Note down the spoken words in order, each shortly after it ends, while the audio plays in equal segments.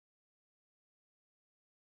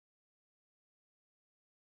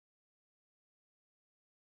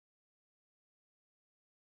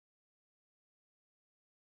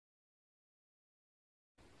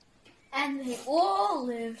And they all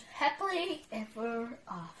lived happily ever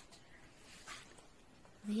after.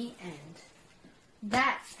 The end.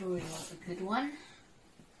 That story was a good one.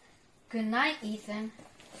 Good night, Ethan.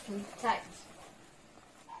 Sleep tight.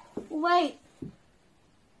 Wait,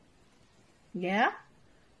 Yeah?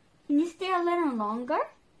 can you stay a little longer?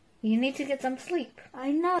 You need to get some sleep.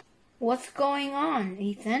 I know. What's going on,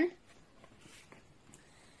 Ethan?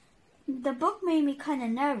 The book made me kind of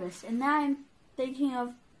nervous, and now I'm thinking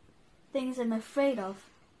of things I'm afraid of.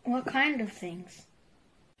 What kind of things?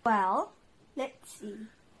 Well, let's see.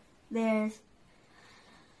 There's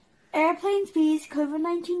airplanes, bees,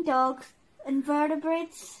 COVID-19 dogs,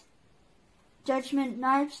 invertebrates, judgment,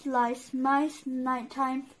 knives, lice, mice,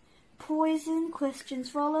 nighttime, poison,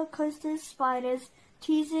 questions, roller coasters, spiders,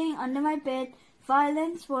 teasing, under my bed,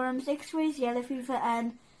 violence, worms, x-rays, yellow fever,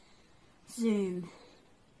 and Zoom.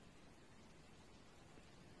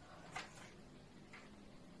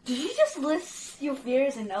 Did you just list your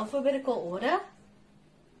fears in alphabetical order?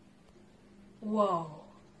 Whoa.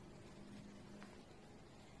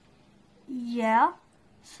 Yeah?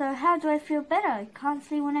 So how do I feel better? I can't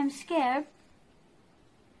sleep when I'm scared.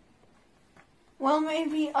 Well,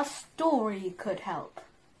 maybe a story could help.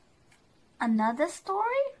 Another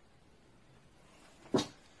story?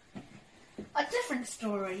 A different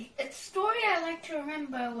story. It's a story I like to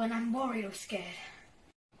remember when I'm worried or scared.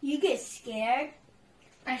 You get scared?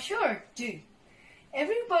 I sure do.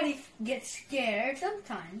 Everybody gets scared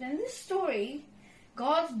sometimes, and this story,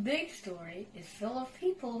 God's big story, is full of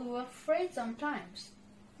people who are afraid sometimes.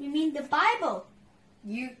 You mean the Bible?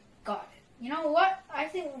 You got it. You know what? I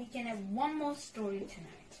think we can have one more story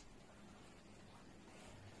tonight.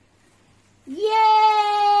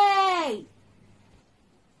 Yay!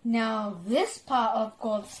 Now, this part of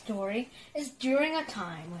God's story is during a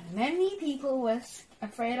time when many people were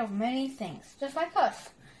afraid of many things, just like us.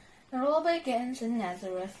 It all begins in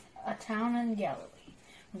Nazareth, a town in Galilee,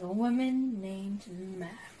 with a woman named Mary.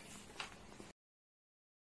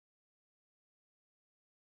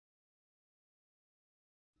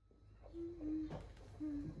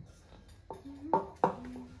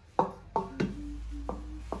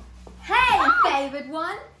 Hey, favoured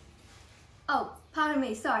one! Oh, pardon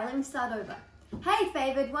me, sorry, let me start over. Hey,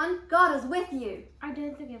 favoured one, God is with you. I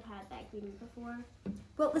don't think I've had that greeting before.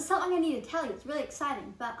 Well, there's something I need to tell you, it's really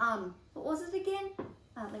exciting, but what was it again?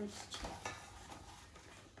 Let me just check.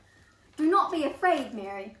 Do not be afraid,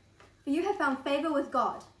 Mary, for you have found favour with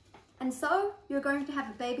God, and so you're going to have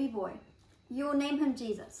a baby boy. You will name him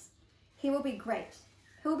Jesus. He will be great.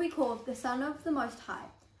 He will be called the Son of the Most High,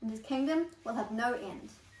 and his kingdom will have no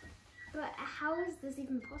end. But how is this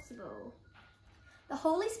even possible? The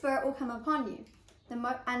Holy Spirit will come upon you,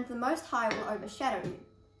 and the Most High will overshadow you.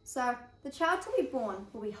 So the child to be born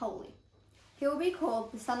will be holy. He will be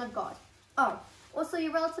called the Son of God. Oh, also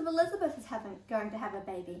your relative Elizabeth is going to have a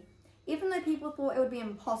baby, even though people thought it would be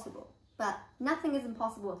impossible. But nothing is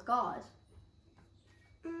impossible with God.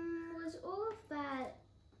 Was all of that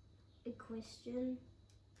a question?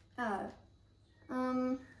 Oh.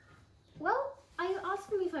 Well, are you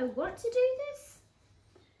asking me if I want to do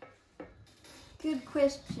this? Good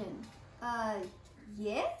question.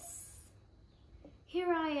 Yes?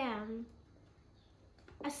 Here I am,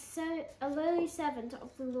 a lowly servant of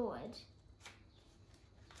the Lord.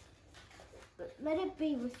 Let it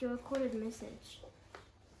be with your recorded message.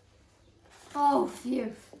 Oh,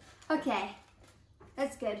 phew. Okay.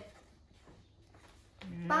 That's good.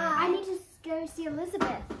 Bye. I need to go see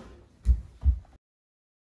Elizabeth.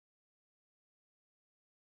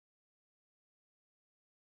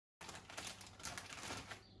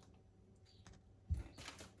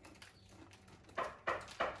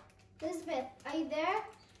 Elizabeth, are you there?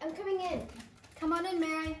 I'm coming in. Come on in,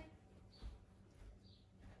 Mary.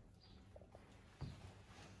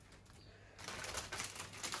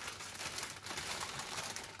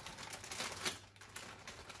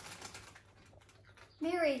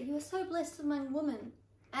 Mary, you are so blessed among women,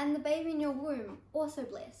 and the baby in your womb also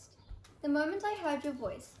blessed. The moment I heard your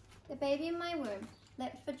voice, the baby in my womb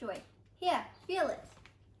leapt for joy. Here, feel it.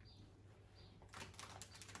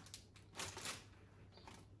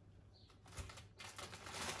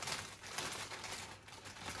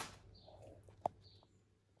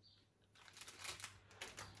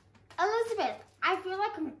 Elizabeth, I feel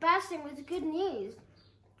like I'm bursting with good news.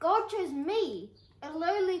 God chose me, a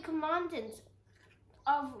lowly commandant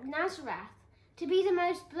of Nazareth, to be the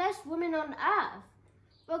most blessed woman on earth.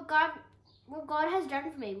 What God has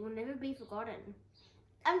done for me will never be forgotten.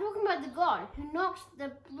 I'm talking about the God who knocked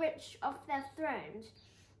the rich off their thrones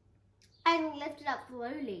and lifted up the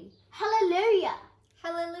lowly. Hallelujah!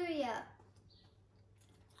 Hallelujah.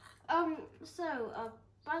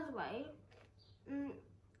 By the way,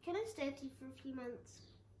 can I stay with you for a few months?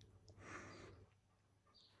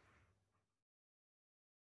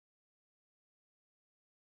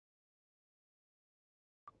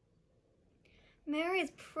 Mary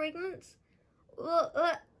is pregnant?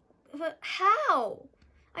 How?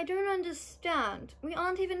 I don't understand. We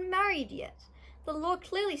aren't even married yet. The law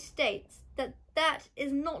clearly states that that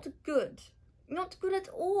is not good. Not good at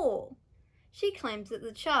all. She claims that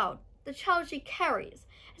the child she carries,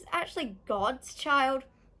 is actually God's child.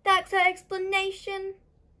 That's her explanation.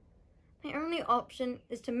 My only option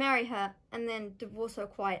is to marry her and then divorce her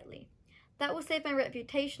quietly. That will save my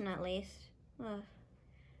reputation at least.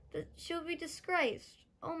 But she'll be disgraced.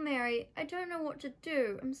 Oh, Mary, I don't know what to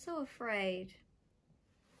do. I'm so afraid.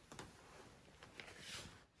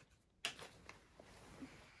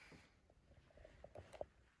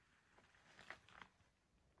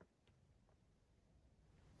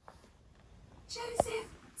 Joseph,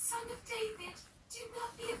 son of David, do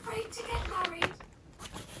not be afraid to get married.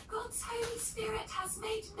 God's Holy Spirit has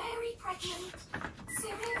made Mary pregnant, so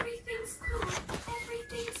everything's cool,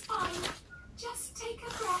 everything's fine. Just take a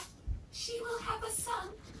breath. She will have a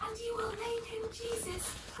son, and you will name him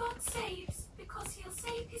Jesus. God saves, because he'll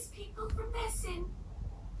save his people from their sin.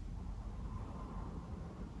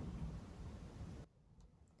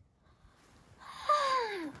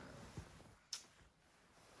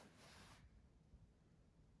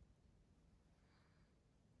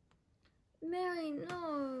 Mary,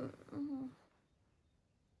 no.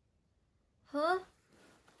 Huh?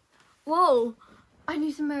 Whoa! I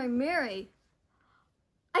need to marry Mary.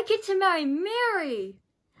 I get to marry Mary!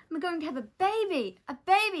 I'm going to have a baby,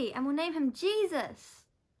 and we'll name him Jesus.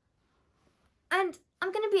 And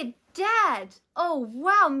I'm going to be a dad. Oh,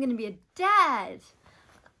 wow, I'm going to be a dad.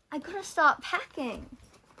 I gotta start packing.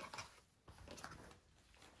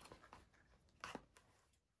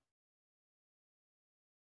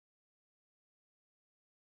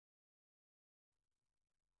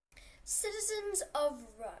 Citizens of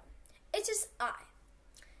Rome, it is I,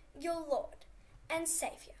 your Lord and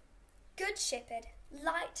Saviour, Good Shepherd,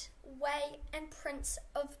 Light, Way and Prince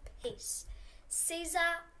of Peace,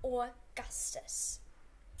 Caesar Augustus.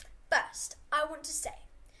 First, I want to say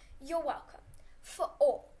you're welcome for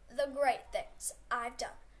all the great things I've done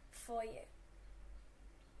for you.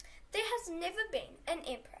 There has never been an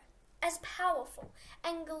emperor as powerful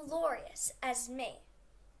and glorious as me.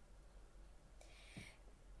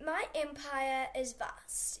 My empire is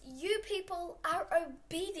vast. You people are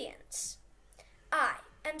obedient. I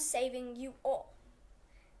am saving you all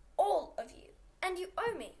of you, and you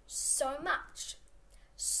owe me so much,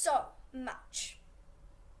 so much.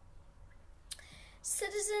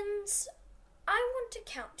 Citizens, I want to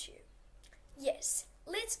count you. Yes,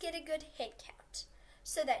 let's get a good head count,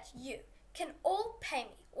 so that you can all pay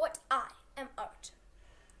me what I am owed.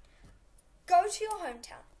 Go to your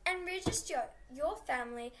hometown and register your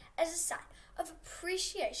family as a sign of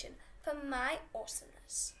appreciation for my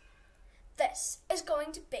awesomeness. This is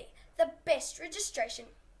going to be the best registration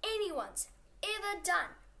anyone's ever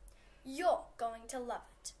done. You're going to love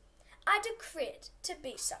it. I decree it to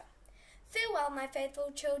be so. Farewell, my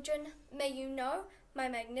faithful children. May you know my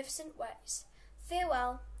magnificent ways.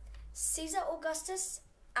 Farewell. Caesar Augustus,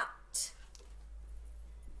 out.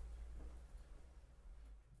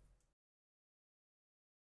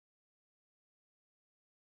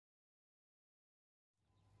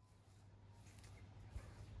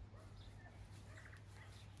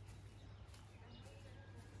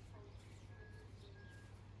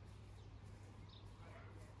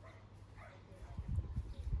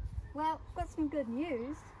 Well, got some good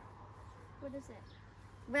news. What is it?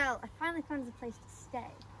 Well, I finally found a place to stay.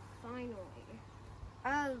 Finally.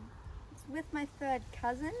 It's with my third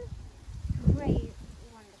cousin. Great.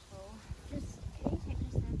 Wonderful. Just, can you take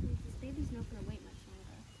us there, please? This baby's not going to wait much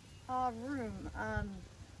longer. Our room,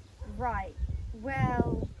 right.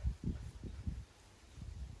 Well,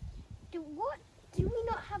 Do we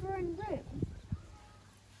not have our own room?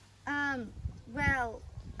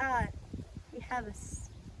 we have a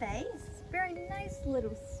space. Very nice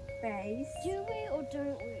little space. Do we or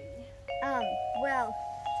don't we? Well,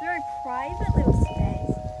 it's a very private little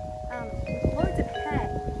space. With loads of hay.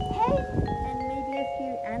 Hey! And maybe a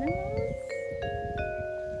few animals.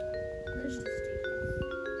 Let's just do this.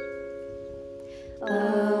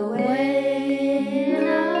 Away in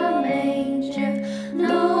a manger,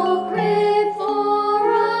 no crib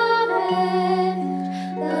for a bed.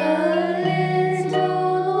 The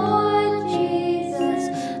little Lord Jesus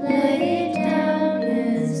laid down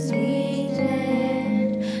his sweet head.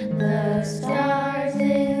 The stars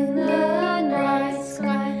in the night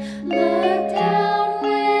sky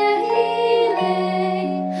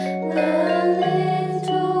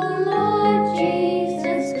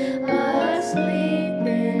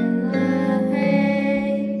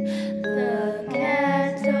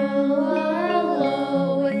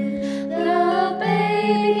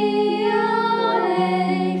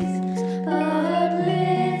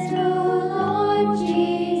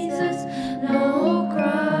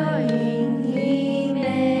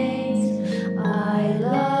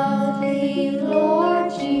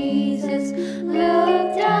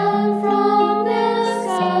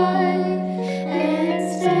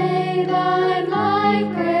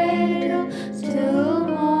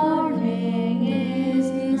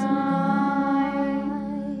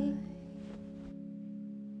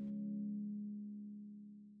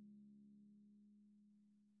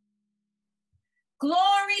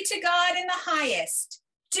Glory to God in the highest.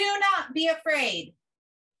 Do not be afraid.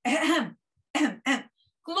 Ahem, ahem, ahem.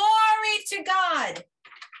 Glory to God.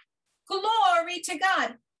 Glory to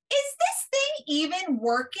God. Is this thing even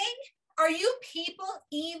working? Are you people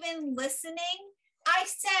even listening? I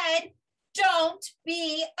said, don't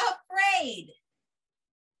be afraid.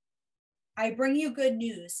 I bring you good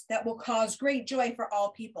news that will cause great joy for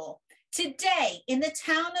all people. Today, in the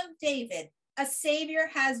town of David, a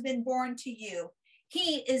Savior has been born to you.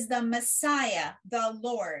 He is the Messiah, the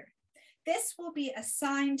Lord. This will be a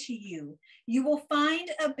sign to you. You will find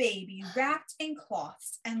a baby wrapped in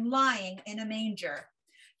cloths and lying in a manger.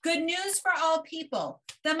 Good news for all people.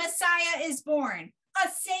 The Messiah is born, a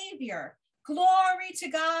Savior. Glory to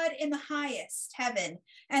God in the highest heaven,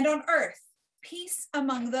 and on earth, peace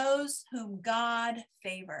among those whom God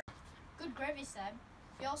favors. Good gravy, Seb.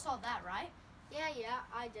 You all saw that, right? Yeah,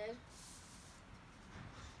 I did.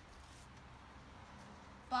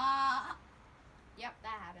 Bah. Yep,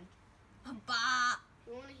 that happened. Bah.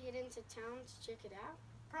 You want to head into town to check it out?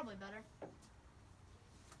 Probably better.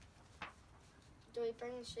 Do we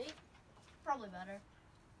bring the sheep? Probably better.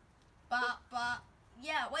 Bah.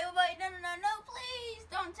 Yeah, wait, no, please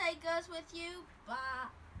don't take us with you.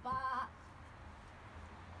 Bah.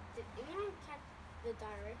 Did anyone catch the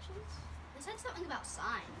directions? They said something about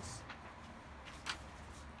signs.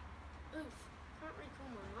 Oof, can't recall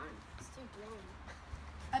my line. It's too blown.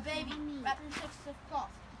 A baby wrapped in strips of cloth,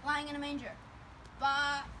 lying in a manger.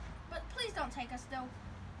 But please don't take us still.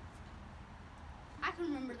 I can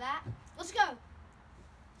remember that. Let's go.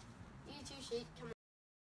 You two sheep, come on.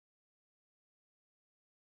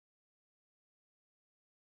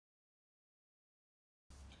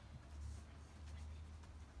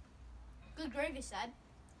 Good gravy, said.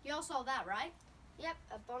 You all saw that, right? Yep,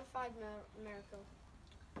 a bonfire miracle.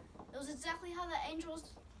 It was exactly how the angels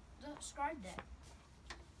described it.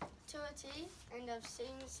 To a T, and I've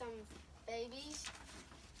seen some babies,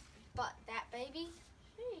 but that baby,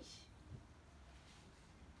 sheesh.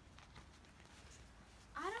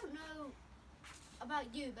 I don't know about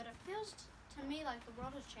you, but it feels to me like the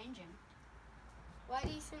world is changing. Why do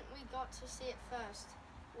you think we got to see it first?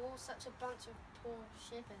 We're all such a bunch of poor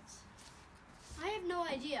shepherds. I have no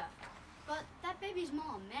idea, but that baby's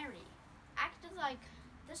mom, Mary, acted like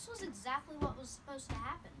this was exactly what was supposed to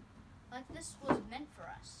happen. Like this was meant for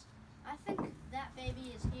us. I think that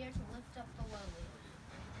baby is here to lift up the lowly.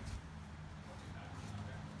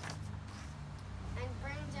 And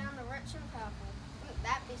bring down the rich and powerful. Wouldn't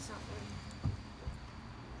that be something?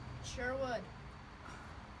 Sure would.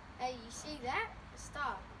 Hey, you see that? A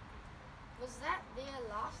star. Was that their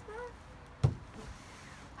last star?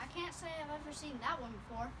 I can't say I've ever seen that one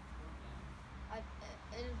before.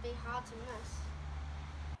 It'd be hard to miss.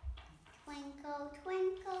 Twinkle,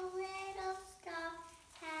 twinkle, little star,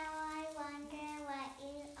 how I wonder what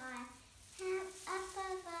you are. Up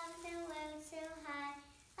above the world so high,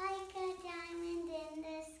 like a diamond in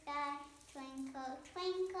the sky. Twinkle,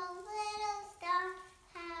 twinkle, little star,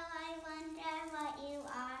 how I wonder what you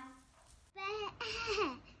are.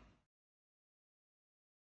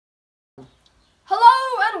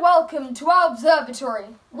 Hello and welcome to our observatory.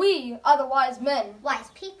 We are the wise men, Wise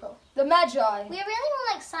people. the magi, We are really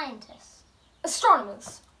more like scientists.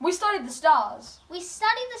 astronomers. We study the stars We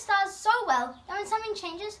study the stars so well that when something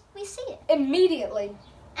changes, we see it. immediately.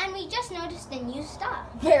 And we just noticed a new star.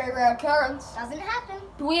 Very rare occurrence. Doesn't happen.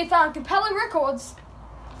 But we have found compelling records.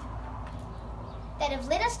 That have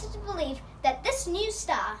led us to believe that this new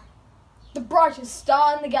star The brightest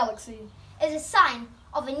star in the galaxy. is a sign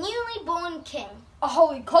of a newly born king, A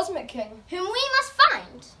holy cosmic king. whom we must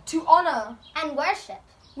find To honor, and worship.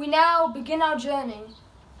 we now begin our journey.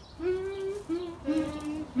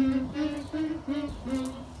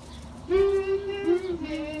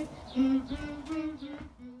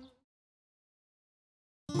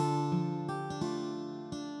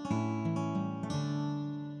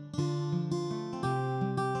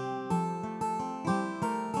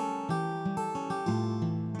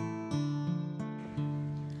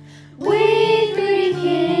 We three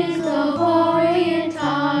kings of Orient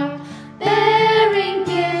are, bearing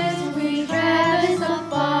gifts we traverse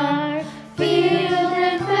afar. Field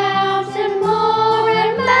and mountain, moor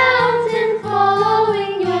and mountain,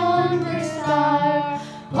 following yonder star.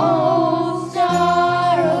 Oh,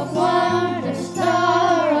 star of wonder,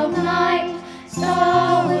 star of night,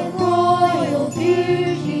 star with royal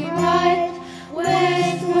beauty bright,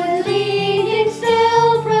 westward leading,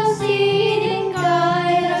 still proceeding,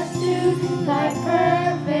 guide us to thy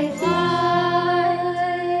perfect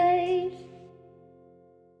light.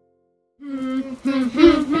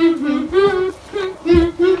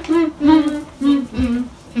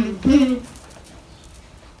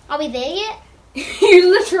 we there yet?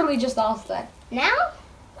 You literally just asked that. Now?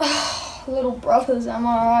 Little brothers, am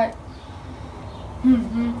I right?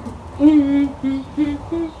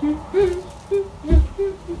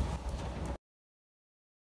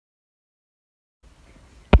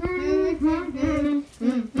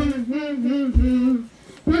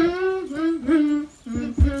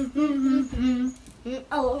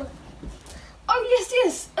 Oh,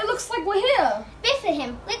 yes, it looks like we're here.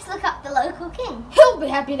 Bethlehem, let's look up the local king. He'll be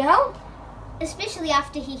happy to help. Especially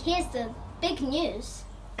after he hears the big news.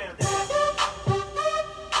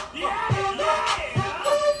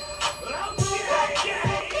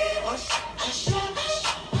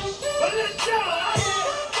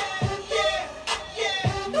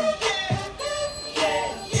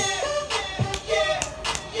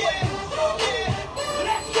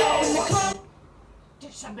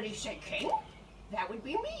 Did somebody say king? That would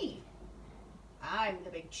be me. I'm the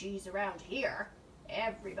big cheese around here.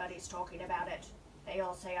 Everybody's talking about it. They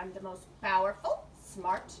all say I'm the most powerful,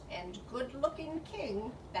 smart, and good-looking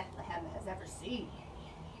king Bethlehem has ever seen.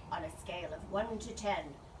 On a scale of 1 to 10,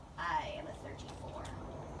 I am a 34.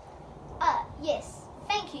 Yes.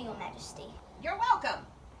 Thank you, Your Majesty. You're welcome.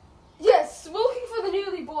 Yes, we're looking for the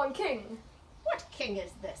newly born king. What king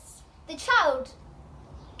is this? The child,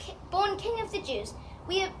 born king of the Jews.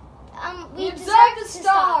 We observed the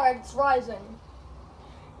star at its rising.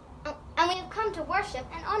 And we have come to worship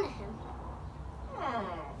and honor him.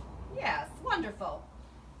 Yes, wonderful.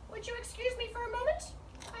 Would you excuse me for a moment?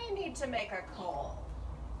 I need to make a call.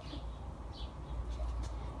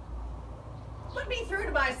 Put me through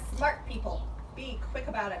to my smart people. Be quick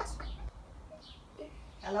about it.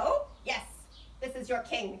 Hello? Yes, this is your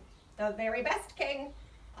king. The very best king.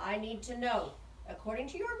 I need to know, according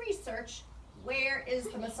to your research, where is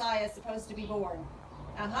the Messiah supposed to be born?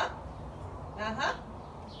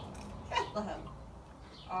 Bethlehem.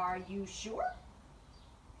 Are you sure?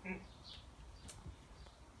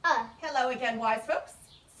 Hello again, wise folks.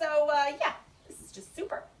 So, yeah, this is just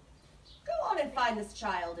super. Go on and find this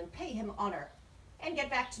child and pay him honor. And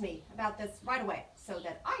get back to me about this right away so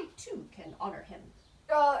that I, too, can honor him.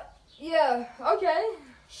 Yeah, okay.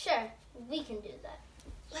 Sure, we can do that.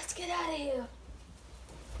 Let's get out of here.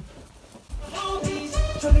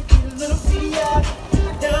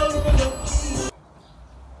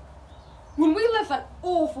 When we left that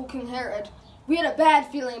awful King Herod, we had a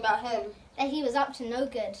bad feeling about him. That he was up to no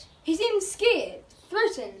good. He seemed scared,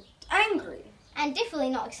 threatened, angry. And definitely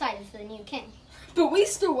not excited for the new king. But we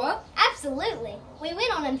still were. Absolutely. We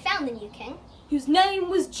went on and found the new king. Whose name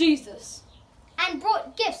was Jesus. And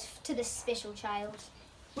brought gifts to this special child.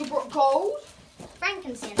 We brought gold.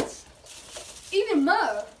 Frankincense. Even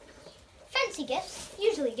myrrh. Fancy gifts,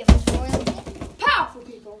 usually given to royalty. Powerful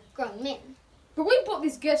people. Grown men. But we brought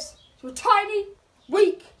these gifts to a tiny,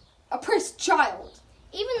 weak, oppressed child.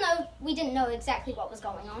 Even though we didn't know exactly what was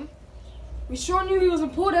going on. We sure knew he was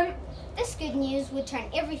important. This good news would turn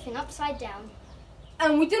everything upside down.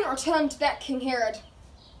 And we didn't return to that King Herod.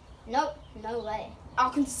 Nope, no way.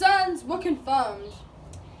 Our concerns were confirmed.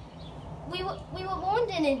 We were warned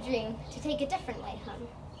in a dream to take a different way home.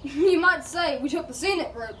 You might say we took the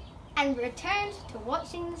scenic route. And returned to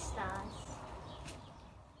watching the stars.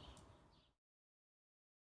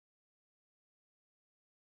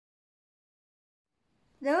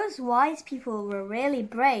 Those wise people were really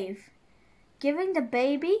brave, giving the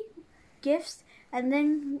baby gifts and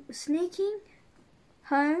then sneaking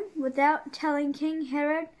home without telling King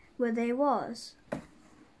Herod where they was.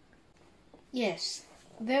 Yes,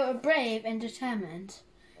 they were brave and determined.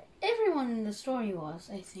 Everyone in the story was,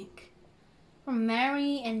 I think. From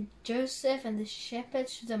Mary and Joseph and the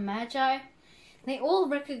shepherds to the Magi, they all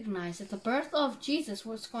recognized that the birth of Jesus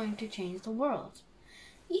was going to change the world.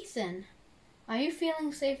 Ethan, are you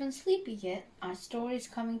feeling safe and sleepy yet? Our story is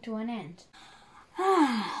coming to an end.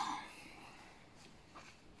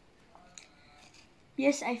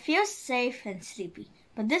 Yes, I feel safe and sleepy,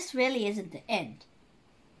 but this really isn't the end.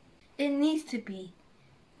 It needs to be.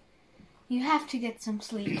 You have to get some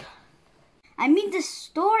sleep. I mean the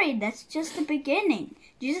story, that's just the beginning.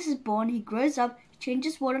 Jesus is born, he grows up, he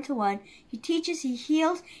changes water to wine, he teaches, he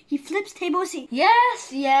heals, he flips tables,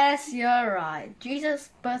 Yes, you're right. Jesus'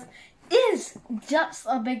 birth is just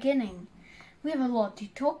a beginning. We have a lot to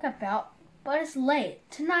talk about, but it's late.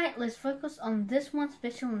 Tonight, let's focus on this one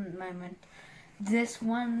special moment. This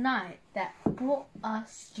one night that brought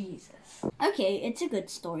us Jesus. Okay, it's a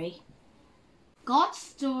good story. God's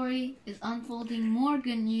story is unfolding more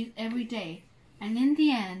good news every day, and in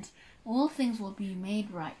the end, all things will be made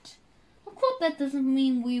right. Of course, that doesn't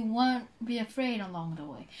mean we won't be afraid along the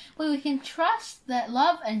way, but we can trust that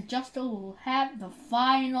love and justice will have the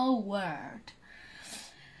final word.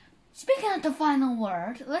 Speaking of the final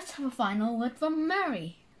word, let's have a final word from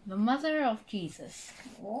Mary, the mother of Jesus.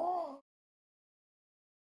 Whoa.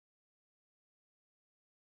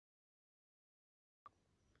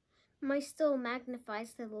 My soul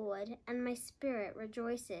magnifies the Lord, and my spirit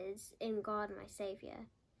rejoices in God my Saviour.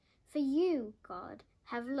 For you, God,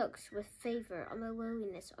 have looked with favour on the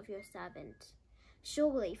lowliness of your servant.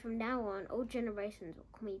 Surely from now on all generations will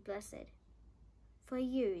call me blessed. For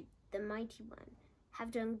you, the Mighty One,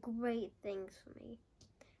 have done great things for me,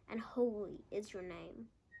 and holy is your name.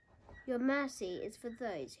 Your mercy is for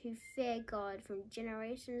those who fear God from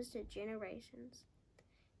generations to generations.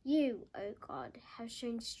 You, O God, have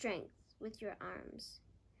shown strength with your arms.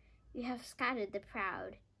 You have scattered the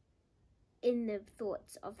proud in the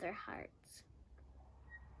thoughts of their hearts.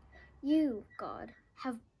 You, God,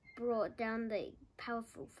 have brought down the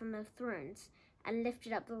powerful from their thrones and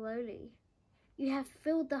lifted up the lowly. You have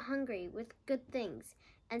filled the hungry with good things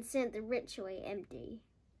and sent the rich away empty.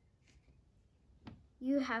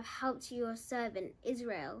 You have helped your servant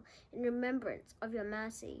Israel in remembrance of your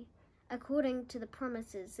mercy, according to the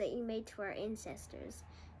promises that you made to our ancestors,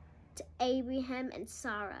 to Abraham and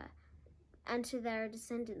Sarah, and to their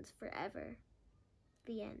descendants forever.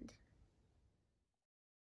 The end.